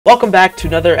Welcome back to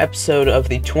another episode of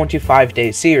the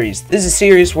 25-day series. This is a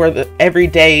series where every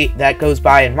day that goes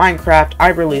by in Minecraft, I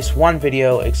release one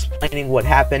video explaining what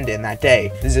happened in that day.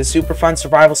 This is a super fun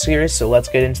survival series, so let's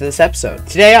get into this episode.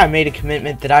 Today, I made a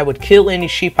commitment that I would kill any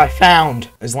sheep I found,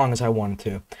 as long as I wanted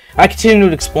to. I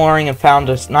continued exploring and found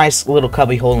a nice little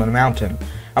cubby hole in a mountain.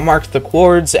 I marked the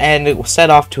coords and it was set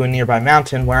off to a nearby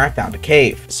mountain where I found a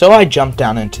cave. So I jumped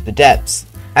down into the depths.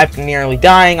 After nearly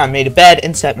dying, I made a bed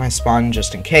and set my spawn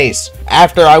just in case.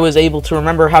 After I was able to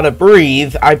remember how to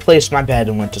breathe, I placed my bed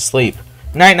and went to sleep.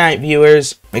 Night night,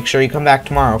 viewers. Make sure you come back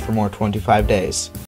tomorrow for more 25 days.